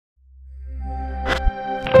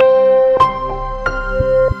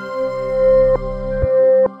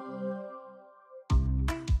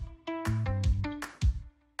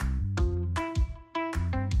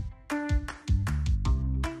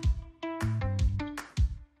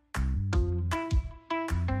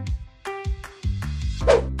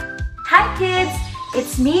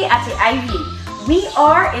it's me, Ate Ivy. We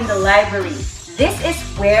are in the library. This is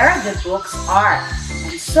where the books are.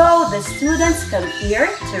 And so the students come here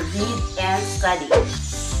to read and study.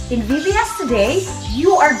 In VBS today,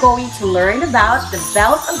 you are going to learn about the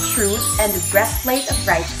belt of truth and the breastplate of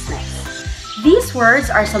righteousness. These words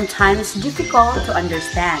are sometimes difficult to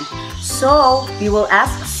understand, so we will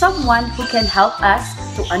ask someone who can help us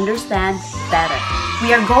to understand better.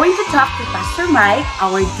 We are going to talk to Pastor Mike,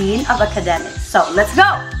 our Dean of Academics. So let's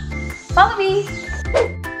go! Follow me!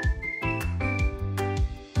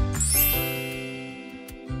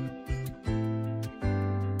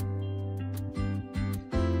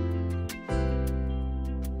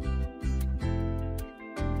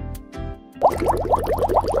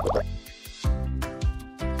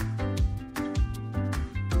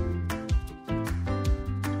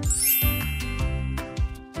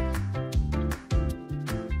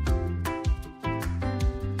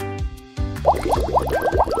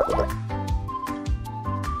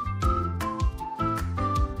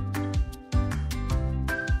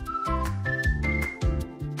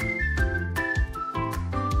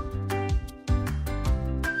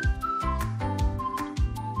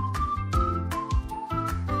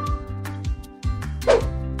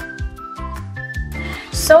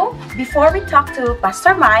 So, before we talk to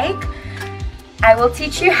Pastor Mike, I will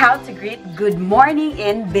teach you how to greet good morning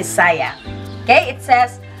in Bisaya. Okay, it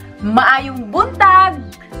says, Maayong buntag.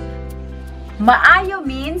 Maayo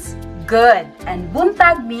means good, and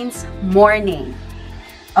buntag means morning.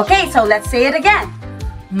 Okay, so let's say it again.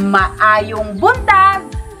 Maayong buntag.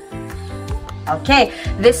 Okay,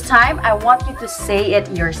 this time I want you to say it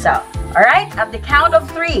yourself. Alright, at the count of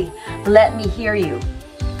 3, let me hear you.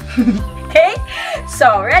 Okay,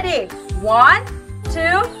 so ready? 1,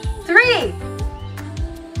 2, 3.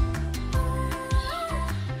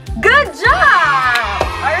 Good job!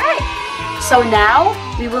 Alright, so now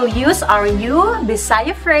we will use our new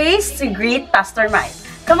Bisaya phrase to greet Pastor Mike.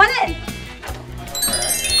 Come on in!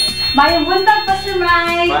 Mayong buntag, Pastor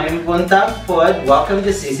Mike! Mayong buntag, Pod. Welcome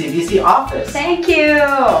to CCBC office. Thank you!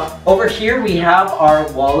 Over here we have our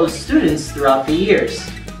wall of students throughout the years.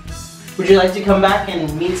 Would you like to come back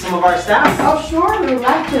and meet some of our staff? Oh, sure, we would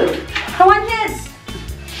like to. Come on, kids!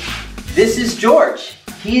 This is George.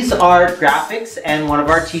 He's our graphics and one of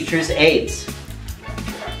our teacher's aides.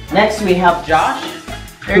 Next we have Josh,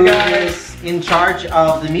 who is in charge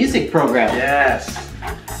of the music program. Yes.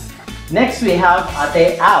 Next we have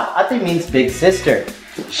Ate Al. Ate means big sister.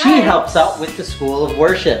 She helps out with the School of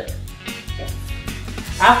Worship.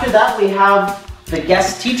 After that we have the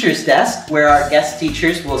guest teacher's desk, where our guest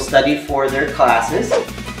teachers will study for their classes.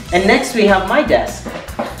 And next we have my desk.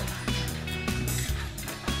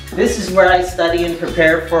 This is where I study and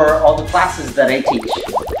prepare for all the classes that I teach.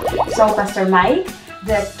 So, Pastor Mike,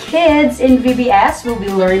 the kids in VBS will be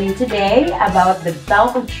learning today about the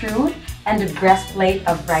belt of truth and the breastplate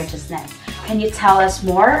of righteousness. Can you tell us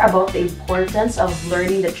more about the importance of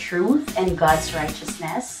learning the truth and God's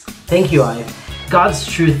righteousness? Thank you, Ive. God's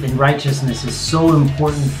truth and righteousness is so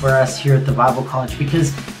important for us here at the Bible College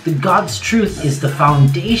because God's truth is the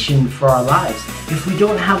foundation for our lives. If we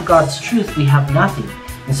don't have God's truth, we have nothing.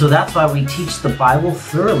 And so that's why we teach the Bible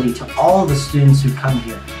thoroughly to all the students who come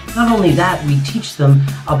here. Not only that, we teach them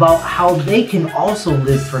about how they can also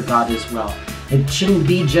live for God as well. It shouldn't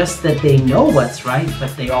be just that they know what's right,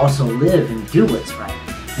 but they also live and do what's right.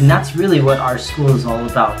 And that's really what our school is all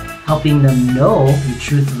about, helping them know the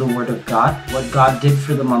truth of the Word of God, what God did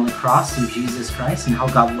for them on the cross through Jesus Christ, and how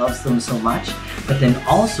God loves them so much, but then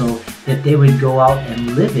also that they would go out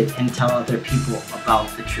and live it and tell other people about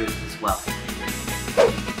the truth as well.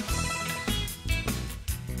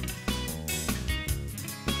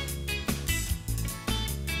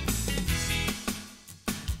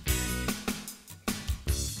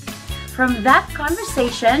 From that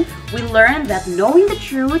conversation, we learned that knowing the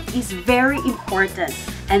truth is very important,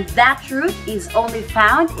 and that truth is only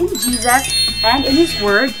found in Jesus and in His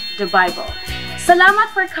Word, the Bible.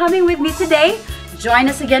 Salamat for coming with me today. Join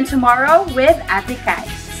us again tomorrow with Ate Kai.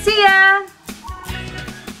 See ya!